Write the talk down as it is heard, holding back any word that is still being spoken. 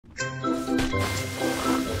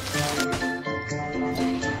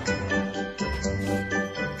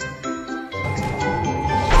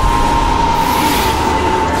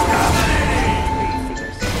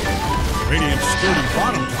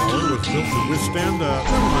built to withstand, never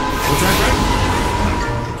mind. Was that right?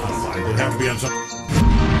 It'd have to be on some...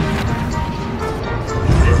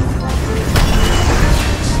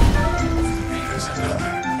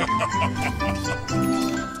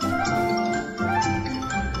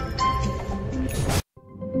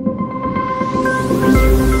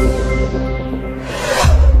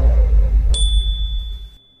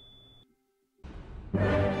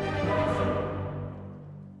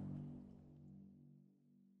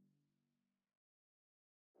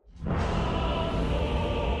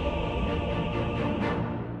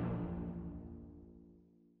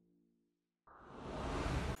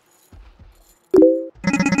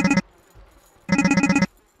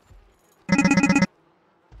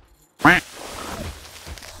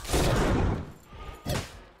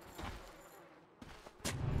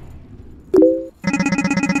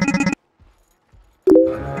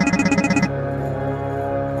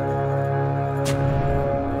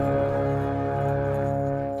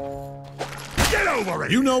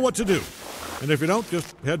 You know what to do. And if you don't,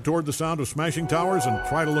 just head toward the sound of smashing towers and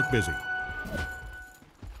try to look busy.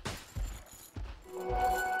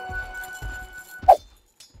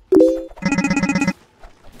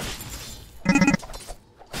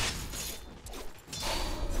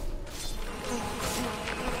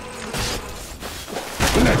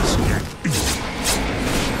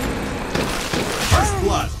 First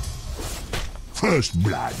blood. First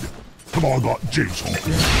blood. Have I got juice on it?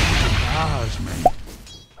 Yes, mate.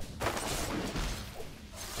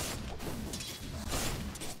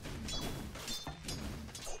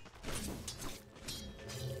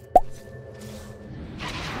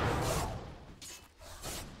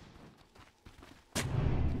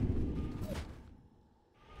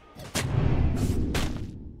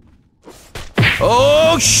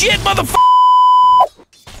 Oh shit, motherfucker!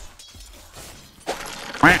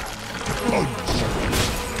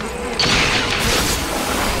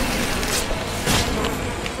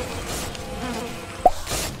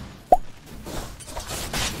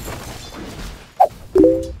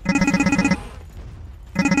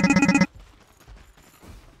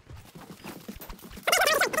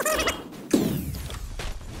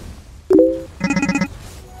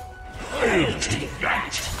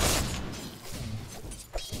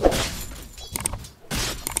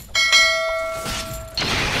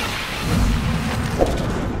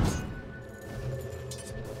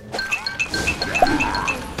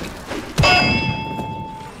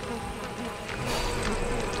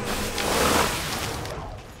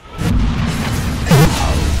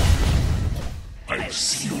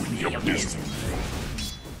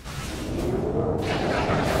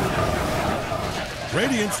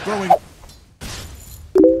 Radiant's throwing...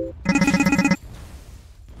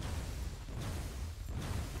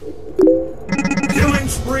 Killing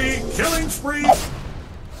spree! Killing spree!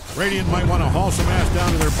 Radiant might want to haul some ass down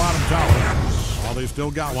to their bottom tower. Oh, they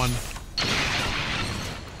still got one.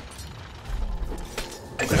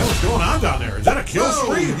 What the hell is going on down there? Is that a kill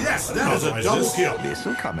spree? Yes, that is a double kill.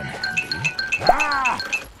 This'll come in handy. Ah!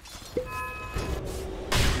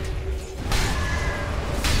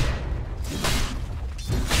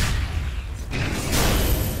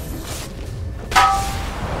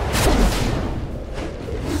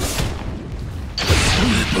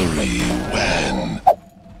 When?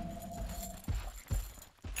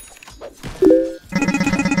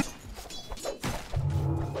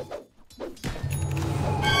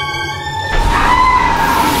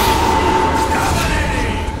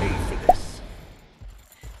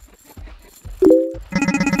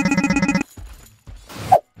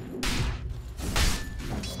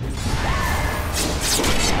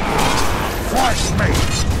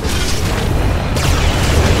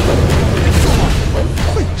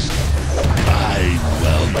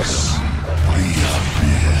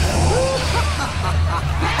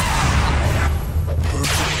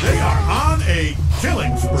 They are on a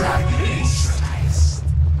killing spree.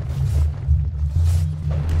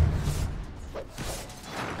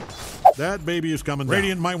 That baby is coming down.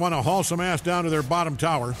 Radiant might want to haul some ass down to their bottom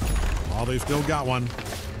tower. Oh, they still got one.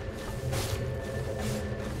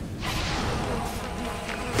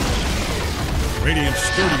 Radiant's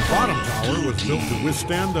sturdy bottom tower was built to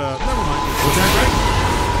withstand, never mind. Was that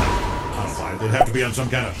right? They'd have to be on some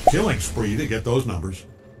kind of killing spree to get those numbers.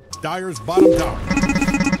 Dyer's bottom tower.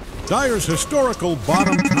 Dyer's historical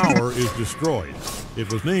bottom tower is destroyed.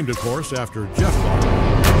 It was named, of course, after Jeff Dyer.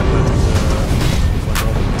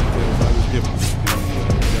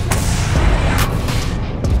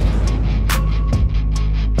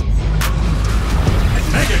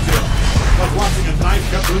 Mega kill! Like watching a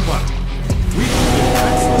knife cut through butter. We can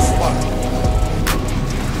actual spot.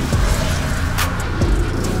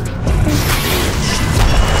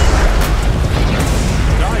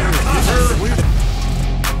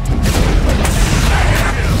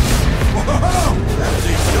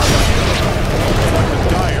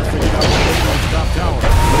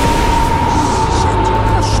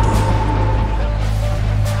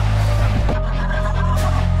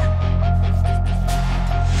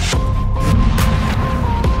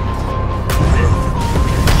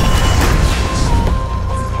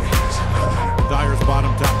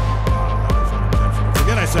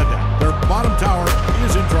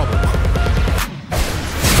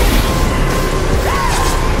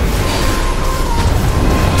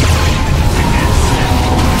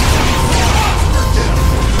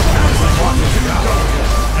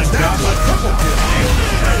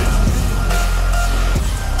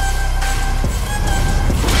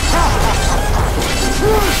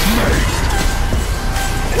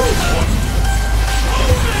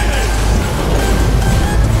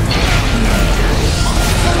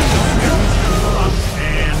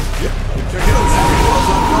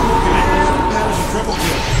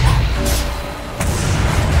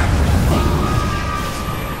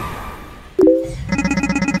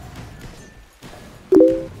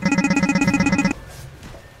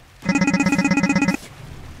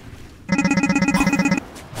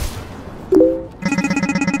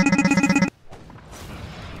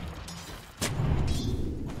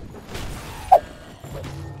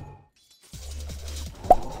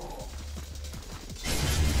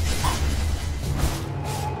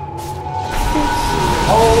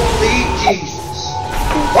 Holy Jesus!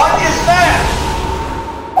 What is that?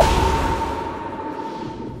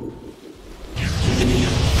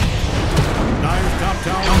 Dyer's top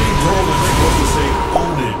tower. I'm being told that they're supposed to say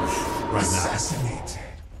ownage right now. Assassinate.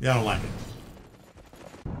 Yeah, I don't like it.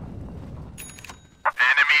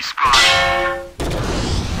 Enemy spotted.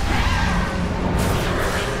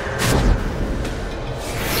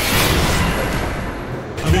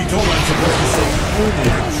 I'm being told I'm supposed to say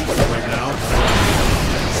ownage right now.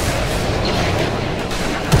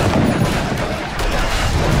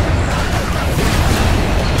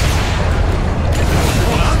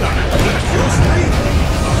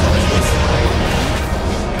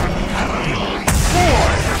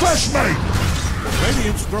 Flashmate!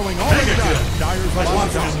 Radiant's throwing all the damage. Dyer's like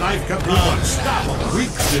watching his knife cut through one. Unstoppable.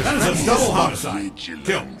 That is a double homicide.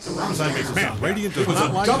 Kill. Homicide makes man. Radiant does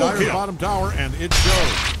not like Dyer's bottom tower, and it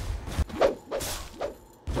shows.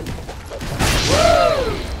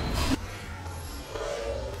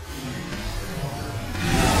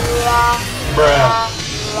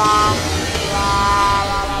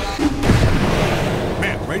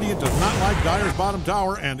 Man, Radiant does not like Dyer's bottom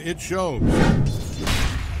tower, and it shows.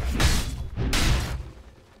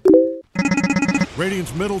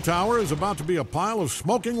 Radiant's middle tower is about to be a pile of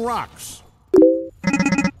smoking rocks.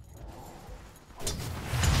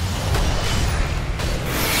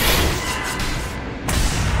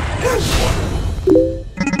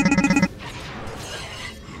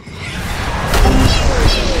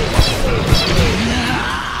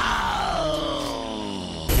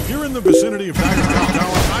 If you're in the vicinity of Dyer's top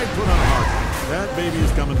tower, I'd put on a heart. That baby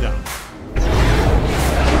is coming down.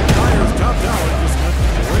 Dyer's top tower just went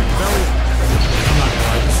straight belly. I'm not gonna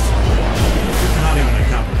lie, this is not even a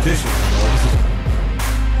competition anymore.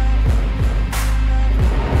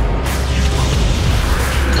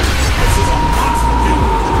 This is a monster kill.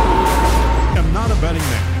 I'm not a betting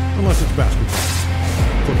man, unless it's basketball,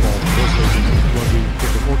 football, rugby,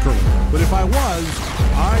 cricket, or curling. But if I was,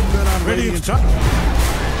 I'd bet on Radiant's top.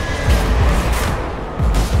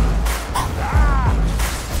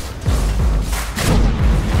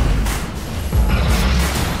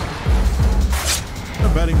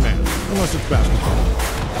 Betting man, unless it's basketball,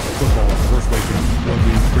 football, horse racing,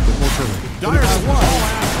 rugby, cricket, or curling. Dyer's won.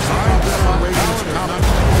 I bet on Radiant's top.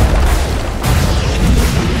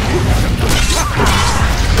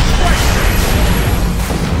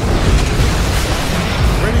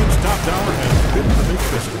 Radiant's top tower has bitten the big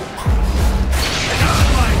biscuit.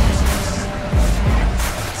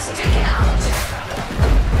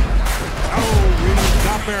 Oh, Radiant's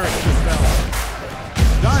top barracks just fell.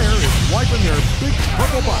 Dyer is wiping their big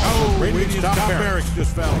purple butt. Oh, Radiant's top barracks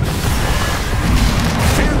just fell.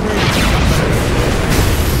 And Radiant's top barracks.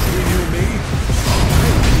 Between you and me.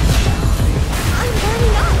 I'm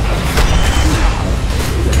burning up.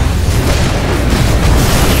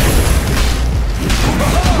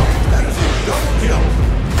 That is a double kill.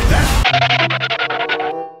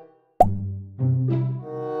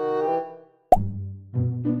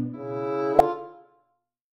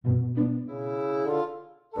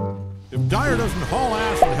 If Dyer doesn't haul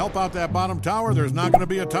ass and help out that bottom tower, there's not going to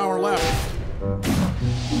be a tower left.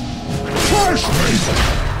 Flashmate!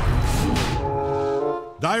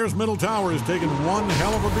 Dyer's middle tower is taking one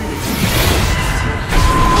hell of a beating.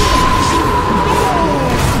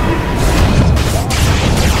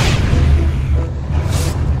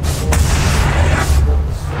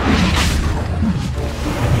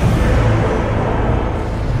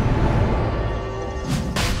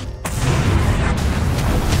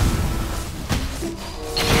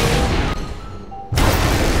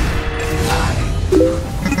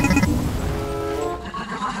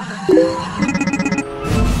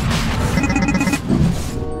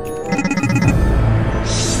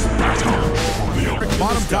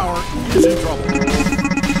 Bottom tower is in trouble.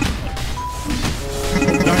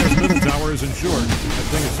 Dyer's middle tower is insured. That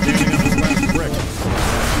thing is standing on its last brick.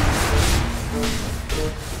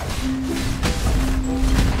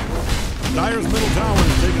 Dyer's middle tower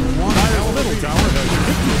is taking one hell of a middle tower has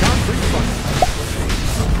 50 concrete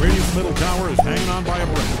buckets. Radiant's middle tower is hanging on by a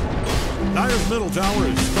brick. Dyer's middle tower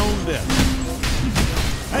is stone dead.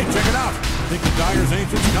 Hey, check it out. I think the Dyer's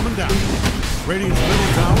Ancient's coming down. Radiant's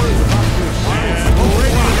middle tower is about to be a final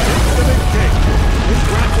smoke.